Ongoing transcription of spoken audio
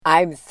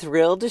I'm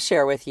thrilled to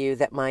share with you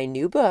that my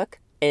new book,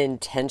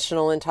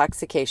 Intentional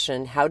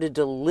Intoxication: How to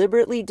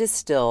Deliberately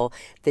Distill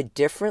the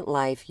Different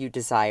Life You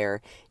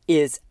Desire,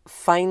 is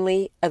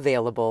finally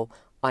available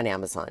on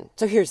Amazon.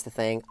 So here's the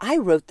thing. I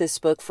wrote this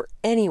book for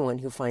anyone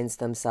who finds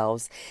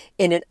themselves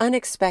in an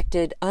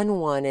unexpected,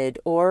 unwanted,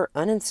 or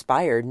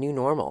uninspired new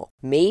normal.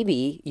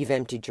 Maybe you've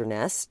emptied your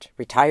nest,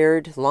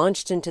 retired,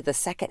 launched into the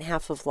second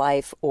half of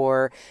life,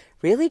 or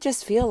really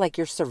just feel like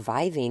you're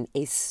surviving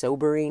a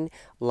sobering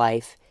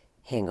life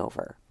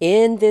hangover.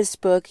 In this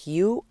book,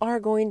 you are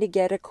going to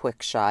get a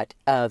quick shot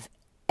of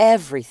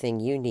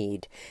everything you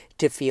need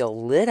to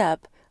feel lit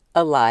up,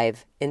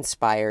 alive,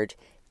 inspired,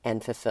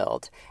 and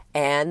fulfilled.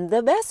 And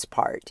the best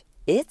part,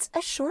 it's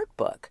a short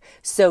book,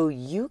 so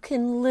you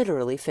can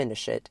literally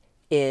finish it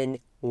in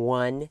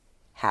one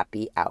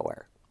happy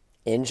hour.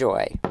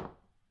 Enjoy.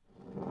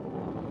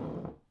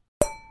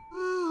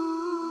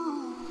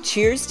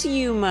 Cheers to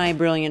you, my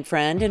brilliant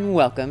friend, and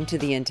welcome to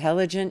the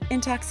Intelligent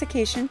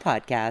Intoxication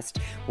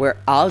Podcast, where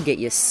I'll get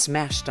you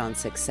smashed on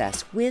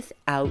success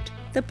without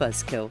the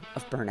buzzkill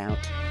of burnout.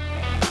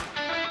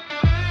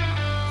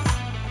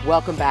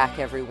 Welcome back,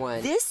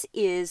 everyone. This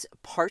is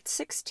part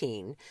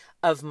 16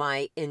 of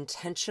my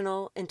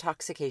Intentional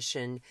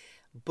Intoxication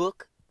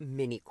book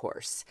mini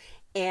course.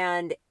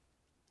 And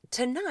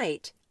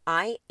tonight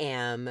I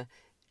am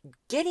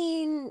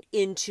getting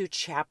into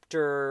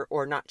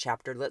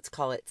let's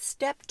call it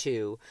step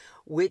 2,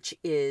 which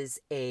is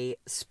a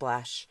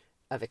splash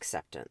of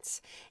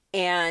acceptance.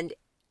 And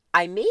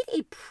I made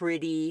a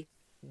pretty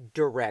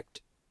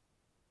direct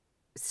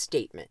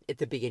statement at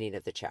the beginning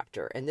of the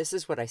chapter. And this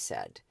is what I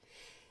said.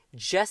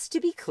 Just to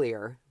be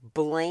clear,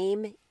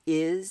 blame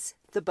is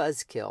the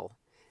buzzkill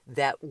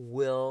that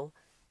will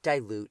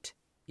dilute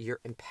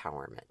your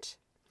empowerment.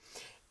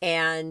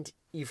 And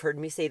you've heard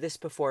me say this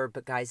before,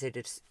 but guys,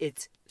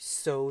 it's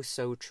so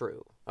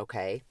true,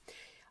 okay?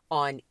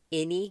 On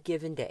any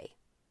given day,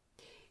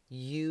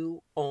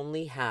 you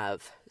only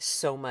have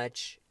so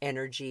much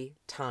energy,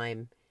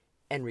 time,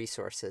 and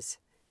resources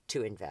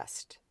to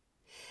invest.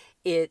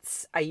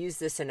 I used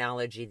this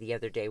analogy the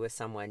other day with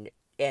someone,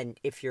 and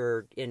if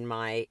you're in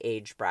my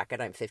age bracket,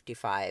 I'm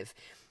 55,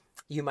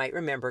 you might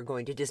remember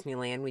going to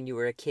Disneyland when you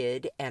were a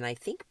kid, and I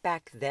think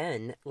back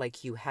then,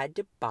 like, you had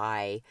to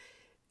buy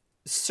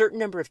certain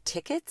number of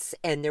tickets,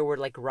 and there were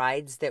like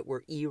rides that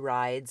were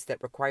e-rides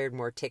that required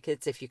more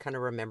tickets, if you kind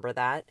of remember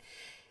that.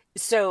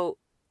 So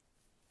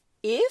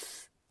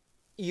if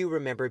you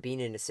remember being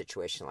in a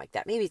situation like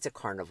that, maybe it's a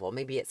carnival,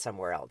 maybe it's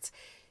somewhere else,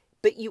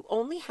 but you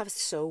only have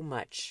so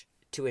much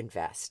to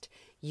invest.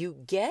 You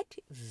get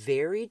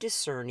very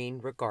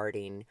discerning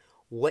regarding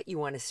what you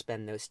want to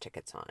spend those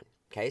tickets on.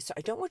 Okay, so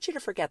I don't want you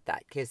to forget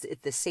that, because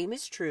the same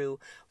is true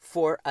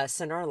for us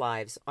in our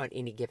lives on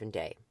any given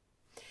day.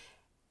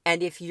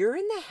 And if you're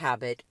in the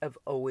habit of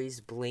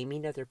always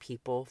blaming other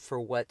people for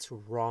what's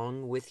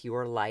wrong with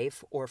your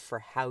life or for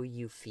how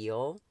you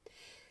feel,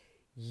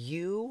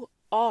 you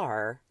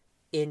are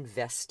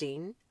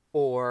investing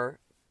or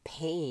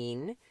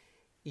paying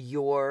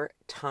your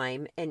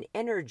time and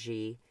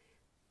energy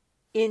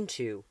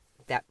into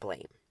that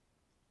blame.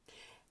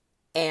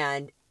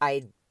 And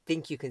I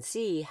think you can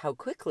see how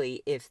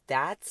quickly, if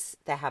that's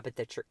the habit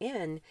that you're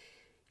in,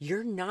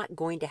 you're not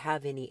going to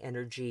have any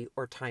energy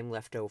or time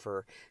left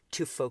over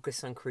to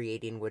focus on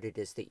creating what it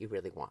is that you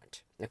really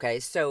want.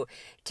 Okay, so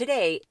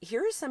today,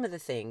 here are some of the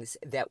things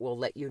that will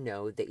let you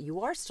know that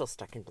you are still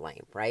stuck in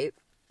blame, right?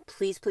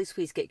 Please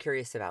get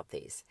curious about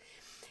these.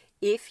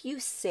 If you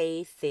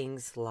say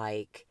things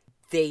like,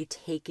 they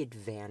take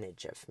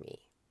advantage of me,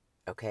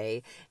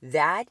 okay,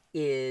 that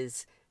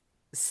is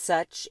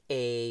such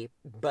a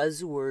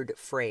buzzword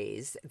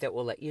phrase that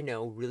will let you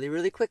know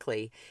really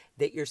quickly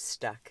that you're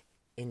stuck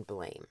in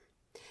blame.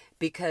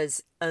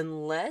 Because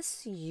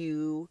unless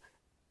you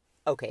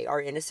are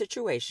in a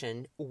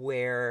situation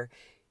where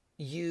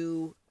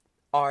you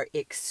are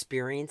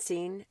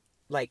experiencing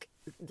like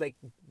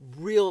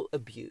real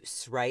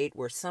abuse, right?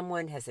 Where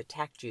someone has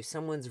attacked you,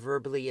 someone's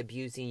verbally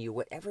abusing you,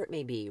 whatever it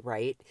may be,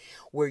 right?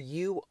 Where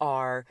you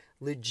are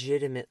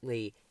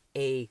legitimately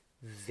a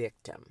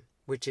victim,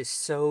 which is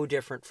so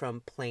different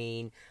from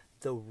playing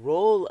the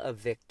role of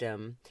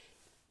victim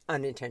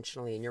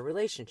unintentionally in your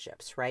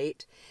relationships,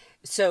 right?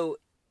 So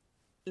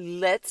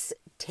let's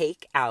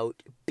take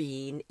out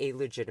being a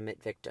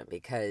legitimate victim,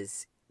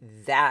 because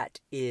that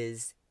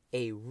is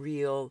a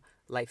real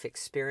life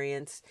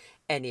experience.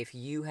 And if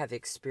you have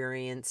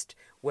experienced,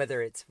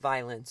 whether it's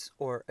violence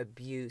or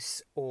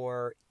abuse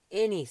or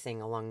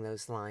anything along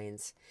those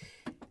lines,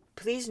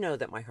 please know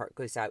that my heart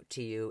goes out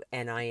to you,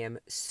 and I am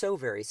so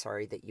very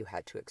sorry that you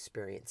had to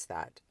experience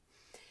that.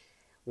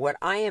 What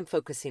I am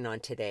focusing on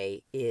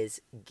today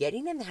is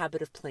getting in the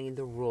habit of playing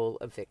the role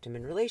of victim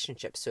in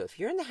relationships. So if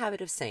you're in the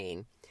habit of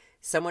saying,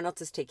 someone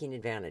else is taking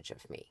advantage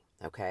of me,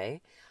 okay,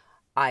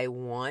 I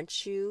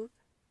want you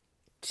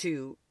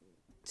to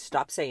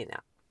stop saying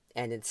that.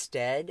 And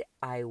instead,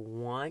 I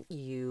want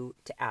you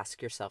to ask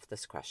yourself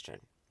this question.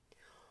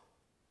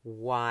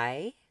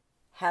 Why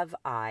have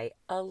I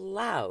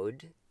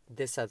allowed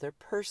this other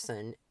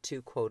person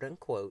to quote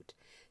unquote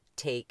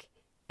take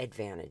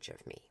advantage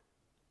of me.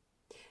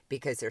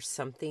 Because there's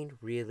something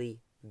really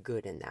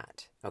good in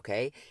that,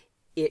 okay?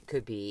 It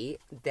could be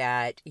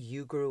that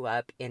you grew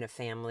up in a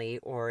family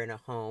or in a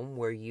home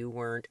where you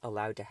weren't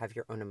allowed to have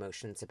your own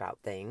emotions about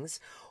things,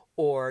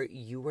 or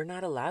you were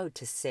not allowed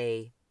to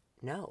say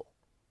no.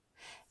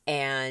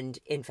 And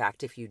in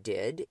fact, if you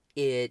did,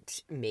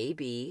 it may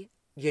be,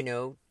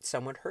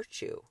 someone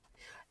hurt you,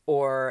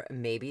 or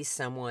maybe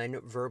someone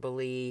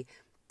verbally,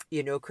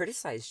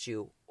 criticized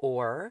you,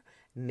 or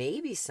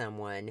maybe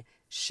someone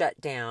shut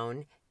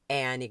down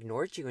and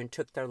ignored you and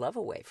took their love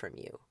away from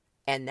you.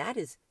 And that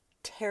is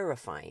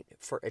terrifying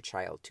for a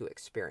child to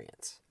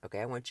experience. Okay,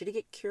 I want you to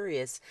get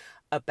curious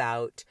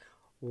about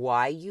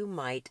why you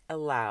might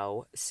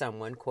allow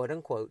someone, quote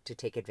unquote, to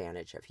take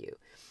advantage of you.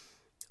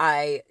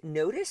 I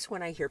notice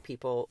when I hear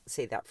people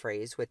say that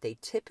phrase, what they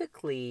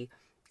typically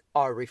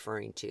are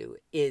referring to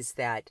is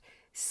that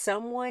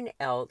someone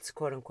else,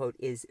 quote unquote,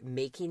 is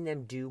making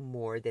them do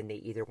more than they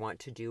either want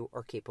to do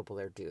or capable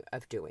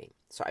of doing.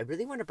 So I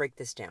really want to break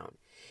this down.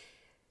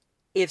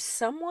 If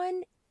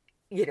someone,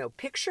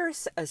 picture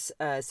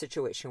a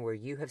situation where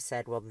you have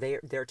said, well,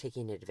 they're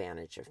taking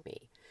advantage of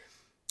me.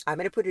 I'm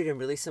going to put it in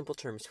really simple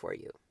terms for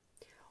you.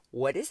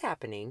 What is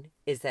happening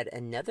is that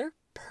another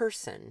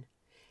person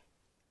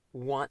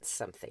wants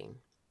something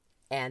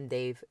and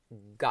they've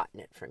gotten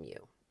it from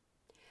you.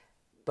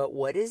 But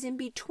what is in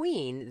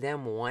between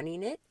them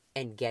wanting it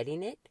and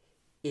getting it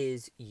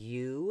is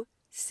you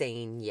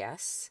saying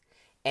yes.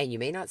 And you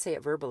may not say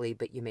it verbally,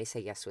 but you may say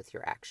yes with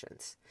your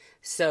actions.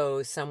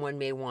 So someone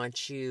may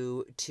want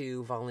you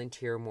to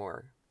volunteer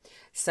more.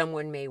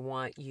 Someone may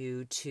want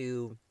you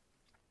to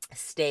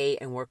stay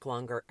and work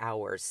longer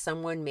hours.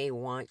 Someone may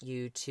want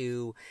you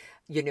to,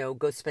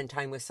 go spend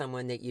time with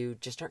someone that you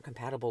just aren't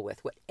compatible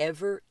with.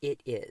 Whatever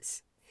it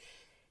is,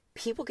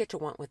 people get to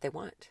want what they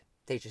want.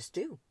 They just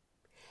do.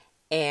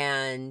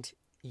 And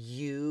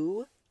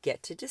you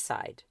get to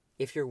decide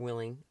if you're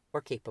willing or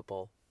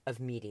capable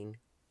of meeting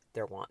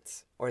their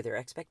wants or their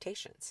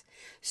expectations.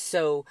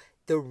 So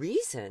the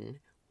reason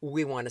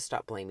we want to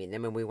stop blaming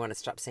them and we want to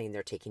stop saying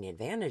they're taking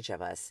advantage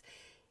of us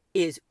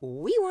is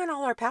we want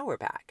all our power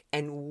back,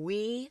 and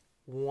we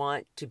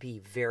want to be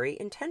very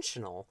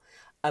intentional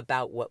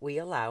about what we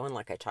allow, and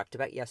like I talked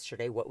about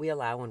yesterday, what we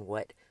allow and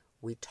what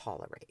we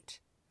tolerate.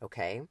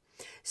 Okay?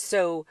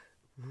 So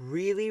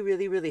really,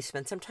 really, really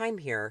spend some time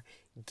here.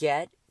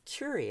 Get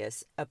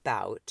curious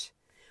about,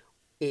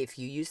 if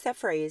you use that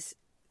phrase,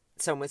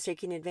 someone's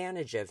taking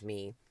advantage of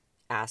me,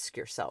 ask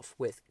yourself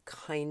with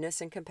kindness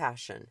and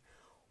compassion,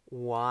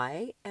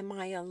 why am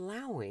I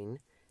allowing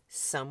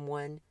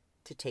someone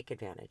to take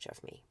advantage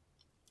of me?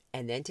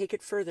 And then take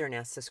it further and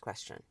ask this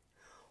question.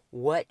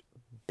 What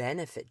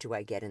benefit do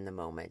I get in the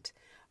moment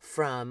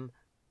from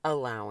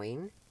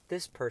allowing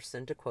this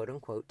person to, quote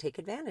unquote, take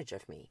advantage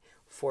of me?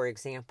 For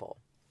example,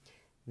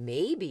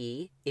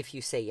 maybe if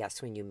you say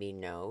yes when you mean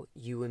no,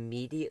 you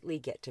immediately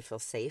get to feel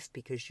safe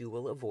because you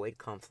will avoid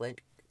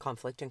conflict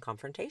and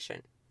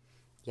confrontation.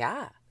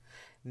 Yeah.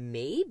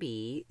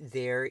 Maybe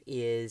there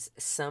is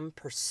some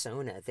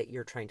persona that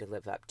you're trying to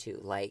live up to,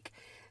 like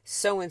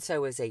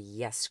so-and-so is a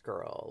yes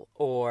girl,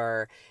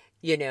 or,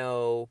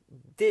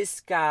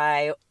 this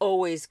guy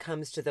always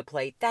comes to the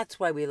plate. That's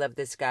why we love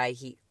this guy.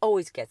 He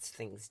always gets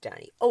things done.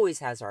 He always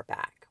has our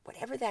back.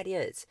 Whatever that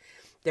is,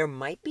 there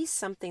might be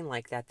something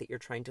like that you're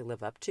trying to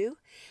live up to.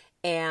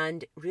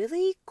 And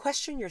really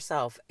question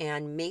yourself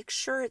and make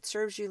sure it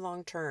serves you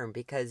long term,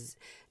 because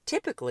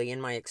typically, in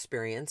my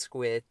experience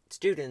with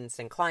students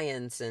and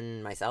clients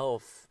and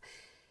myself,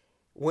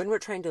 when we're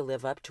trying to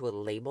live up to a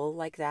label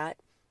like that,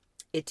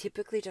 it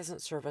typically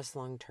doesn't serve us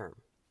long term,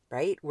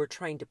 right? We're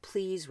trying to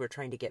please, we're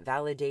trying to get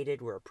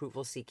validated, we're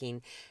approval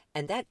seeking,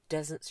 and that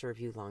doesn't serve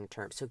you long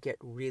term. So get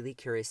really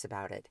curious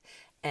about it,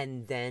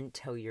 and then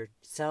tell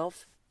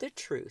yourself the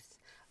truth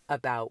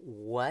about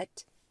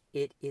what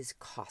it is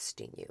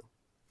costing you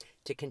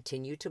to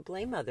continue to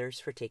blame others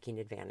for taking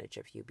advantage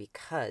of you,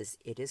 because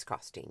it is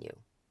costing you.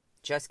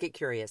 Just get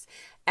curious.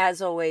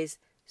 As always,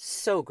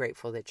 so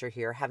grateful that you're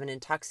here. Have an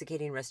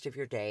intoxicating rest of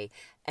your day,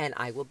 and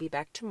I will be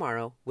back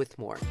tomorrow with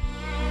more.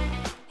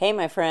 Hey,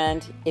 my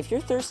friend, if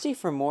you're thirsty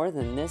for more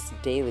than this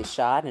daily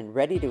shot and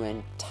ready to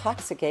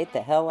intoxicate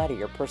the hell out of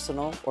your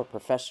personal or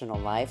professional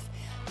life,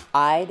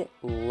 I'd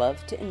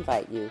love to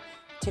invite you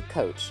to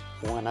coach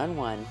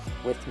one-on-one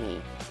with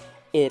me.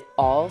 It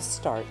all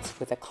starts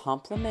with a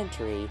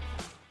complimentary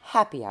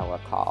happy hour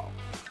call.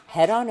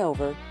 Head on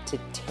over to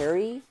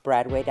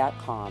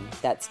terrybradway.com.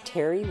 That's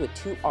Terry with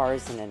 2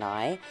 R's and an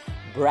I.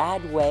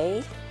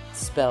 Bradway,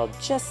 spelled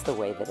just the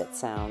way that it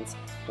sounds.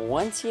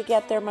 Once you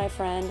get there, my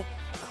friend,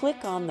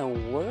 click on the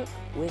Work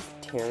with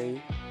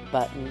Terry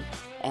button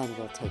and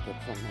we'll take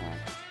it from there.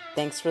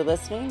 Thanks for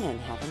listening and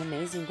have an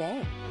amazing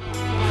day.